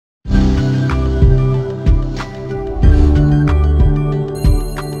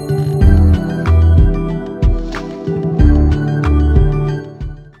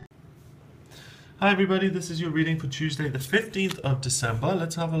Hi everybody, this is your reading for Tuesday the 15th of December.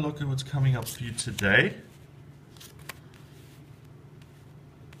 Let's have a look at what's coming up for you today.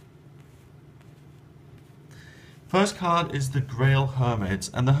 First card is the Grail Hermit,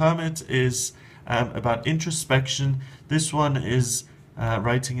 and the Hermit is about introspection. This one is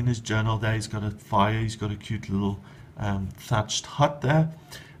writing in his journal there. He's got a fire, he's got a cute little thatched hut there.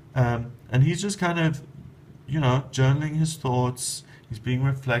 And he's just kind of, journaling his thoughts. He's being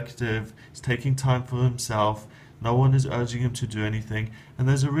reflective. He's taking time for himself. No one is urging him to do anything. And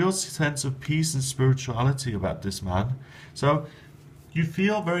there's a real sense of peace and spirituality about this man. So you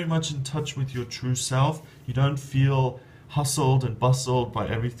feel very much in touch with your true self. You don't feel hustled and bustled by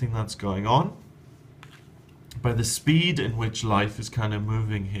everything that's going on, by the speed in which life is kind of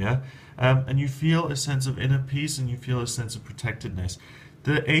moving here. And you feel a sense of inner peace, and you feel a sense of protectedness.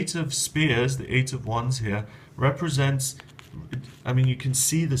 The Eight of Spears, the Eight of Wands here, represents, you can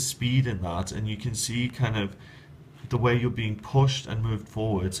see the speed in that, and you can see kind of the way you're being pushed and moved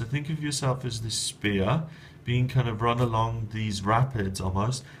forward. So think of yourself as this spear being kind of run along these rapids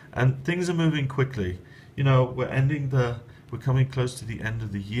almost, and things are moving quickly. We're coming close to the end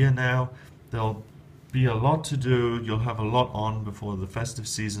of the year now. There'll be a lot to do. You'll have a lot on before the festive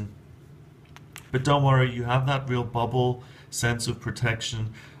season. But don't worry, you have that real bubble sense of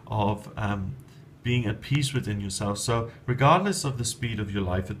protection, of being at peace within yourself. So regardless of the speed of your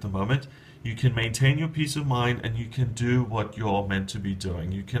life at the moment, you can maintain your peace of mind, and you can do what you're meant to be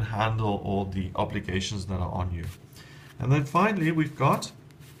doing. You can handle all the obligations that are on you. And then finally, we've got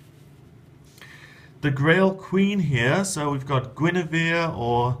the Grail Queen here. So we've got Guinevere,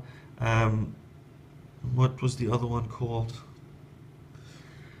 or what was the other one called?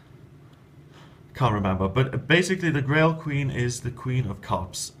 Can't remember, but basically the Grail Queen is the Queen of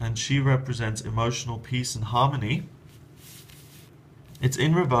Cups, and she represents emotional peace and harmony. It's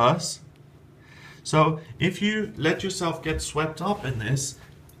in reverse. So if you let yourself get swept up in this,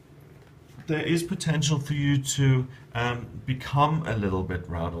 there is potential for you to become a little bit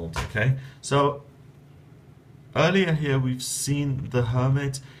rattled, okay? So earlier here we've seen the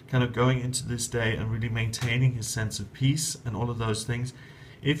Hermit kind of going into this day and really maintaining his sense of peace and all of those things.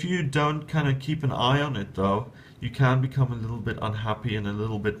 If you don't kind of keep an eye on it though, you can become a little bit unhappy and a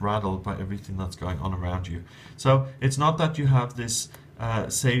little bit rattled by everything that's going on around you. So it's not that you have this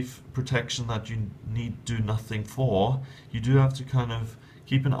safe protection that you need do nothing for. You do have to kind of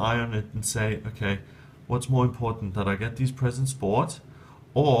keep an eye on it and say, okay, what's more important, that I get these presents bought,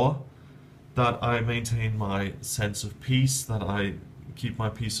 or that I maintain my sense of peace, that I keep my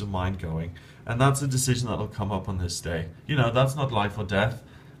peace of mind going? And that's a decision that will come up on this day. That's not life or death.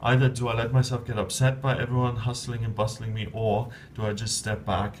 Either do I let myself get upset by everyone hustling and bustling me, or do I just step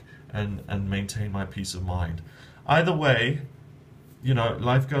back and maintain my peace of mind? Either way,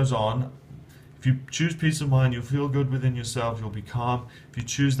 life goes on. If you choose peace of mind, you'll feel good within yourself, you'll be calm. If you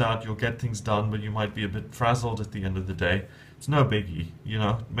choose that, you'll get things done, but you might be a bit frazzled at the end of the day. It's no biggie,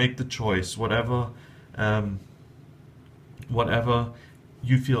 make the choice. Whatever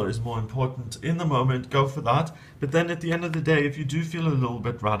you feel is more important in the moment, go for that. But then at the end of the day, if you do feel a little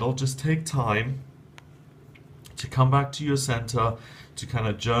bit rattled, just take time to come back to your center, to kind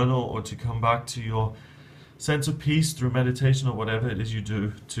of journal, or to come back to your sense of peace through meditation or whatever it is you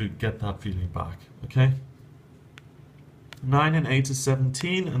do to get that feeling back, okay? 9 and 8 is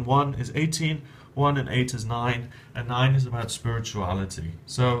 17, and 1 is 18. 1 and 8 is 9, and 9 is about spirituality.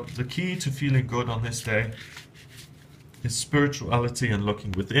 So the key to feeling good on this day is spirituality and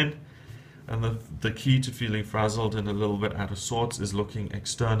looking within, and the key to feeling frazzled and a little bit out of sorts is looking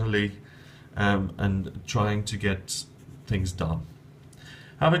externally and trying to get things done.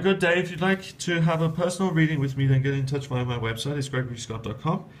 Have a good day. If you'd like to have a personal reading with me, then get in touch via my website. It's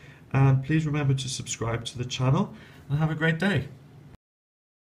gregoryscott.com, and please remember to subscribe to the channel, and have a great day.